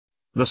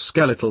The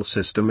skeletal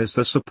system is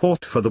the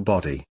support for the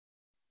body.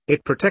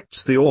 It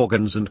protects the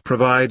organs and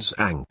provides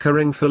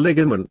anchoring for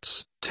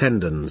ligaments,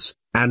 tendons,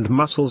 and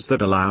muscles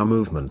that allow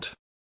movement.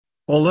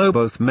 Although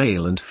both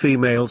male and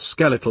female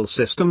skeletal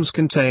systems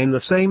contain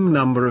the same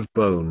number of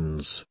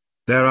bones,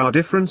 there are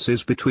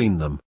differences between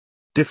them.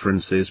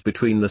 Differences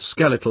between the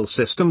skeletal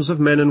systems of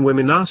men and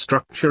women are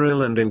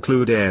structural and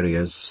include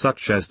areas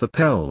such as the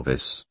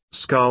pelvis,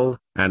 skull,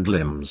 and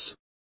limbs.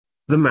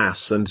 The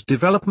mass and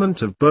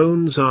development of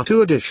bones are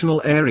two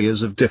additional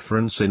areas of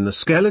difference in the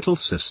skeletal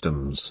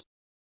systems.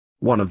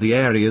 One of the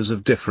areas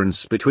of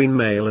difference between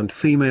male and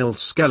female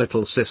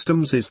skeletal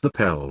systems is the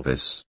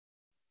pelvis.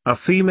 A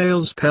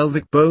female's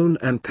pelvic bone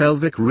and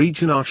pelvic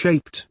region are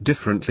shaped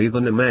differently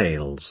than a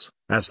male's,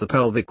 as the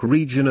pelvic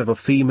region of a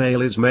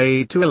female is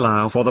made to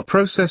allow for the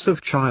process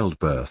of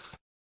childbirth.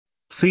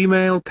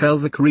 Female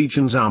pelvic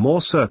regions are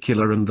more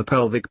circular and the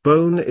pelvic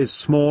bone is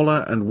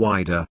smaller and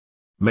wider.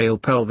 Male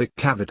pelvic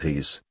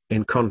cavities,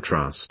 in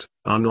contrast,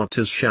 are not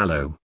as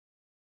shallow.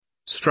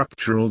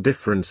 Structural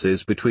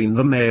differences between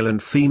the male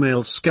and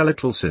female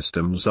skeletal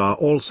systems are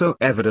also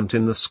evident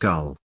in the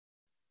skull.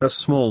 A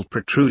small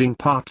protruding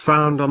part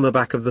found on the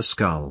back of the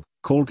skull,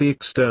 called the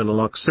external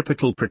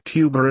occipital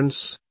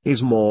protuberance,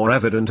 is more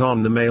evident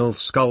on the male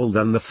skull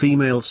than the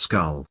female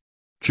skull.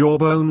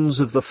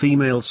 Jawbones of the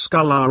female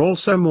skull are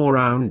also more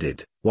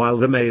rounded, while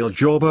the male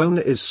jawbone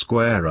is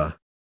squarer.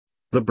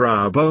 The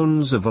brow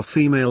bones of a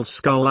female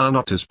skull are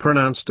not as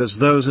pronounced as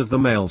those of the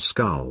male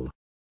skull.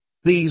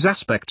 These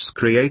aspects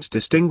create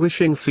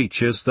distinguishing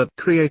features that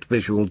create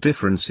visual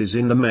differences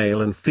in the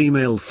male and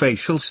female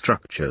facial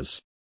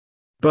structures.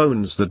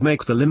 Bones that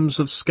make the limbs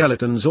of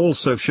skeletons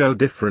also show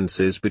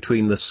differences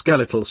between the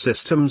skeletal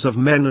systems of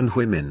men and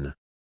women.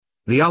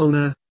 The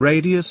ulna,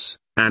 radius,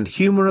 and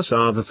humerus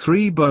are the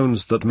three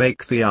bones that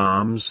make the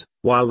arms,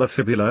 while the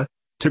fibula,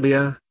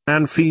 tibia,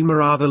 and femur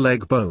are the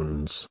leg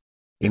bones.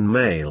 In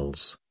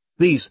males,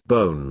 these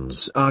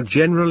bones are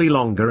generally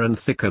longer and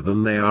thicker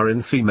than they are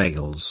in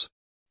females.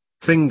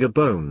 Finger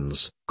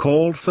bones,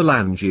 called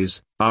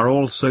phalanges, are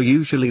also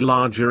usually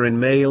larger in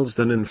males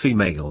than in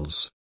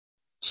females.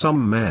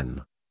 Some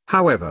men,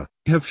 however,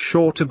 have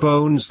shorter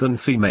bones than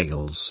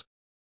females.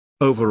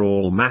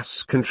 Overall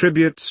mass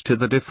contributes to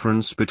the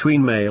difference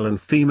between male and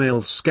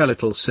female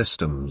skeletal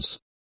systems.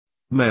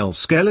 Male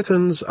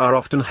skeletons are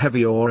often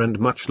heavier and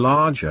much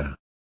larger.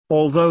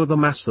 Although the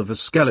mass of a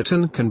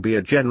skeleton can be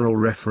a general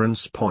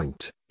reference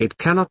point, it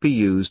cannot be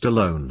used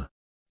alone.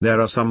 There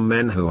are some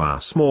men who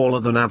are smaller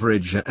than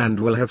average and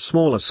will have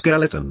smaller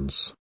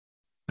skeletons.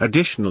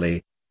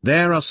 Additionally,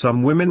 there are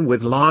some women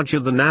with larger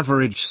than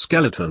average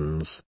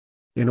skeletons.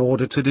 In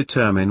order to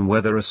determine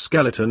whether a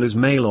skeleton is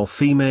male or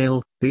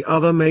female, the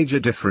other major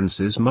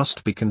differences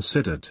must be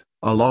considered,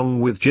 along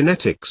with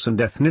genetics and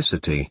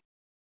ethnicity.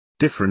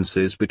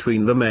 Differences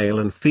between the male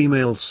and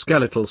female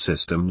skeletal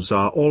systems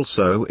are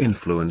also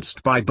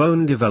influenced by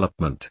bone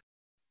development.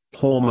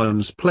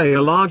 Hormones play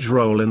a large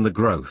role in the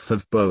growth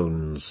of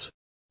bones.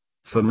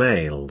 For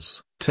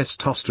males,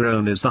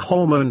 testosterone is the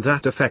hormone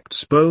that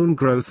affects bone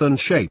growth and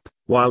shape,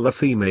 while the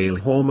female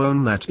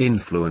hormone that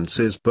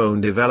influences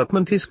bone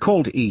development is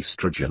called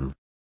estrogen.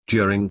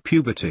 During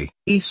puberty,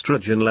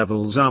 estrogen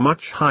levels are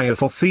much higher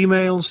for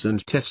females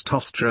and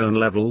testosterone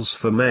levels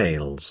for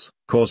males,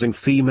 causing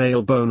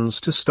female bones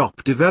to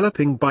stop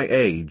developing by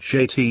age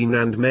 18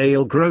 and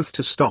male growth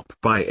to stop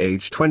by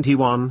age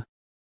 21.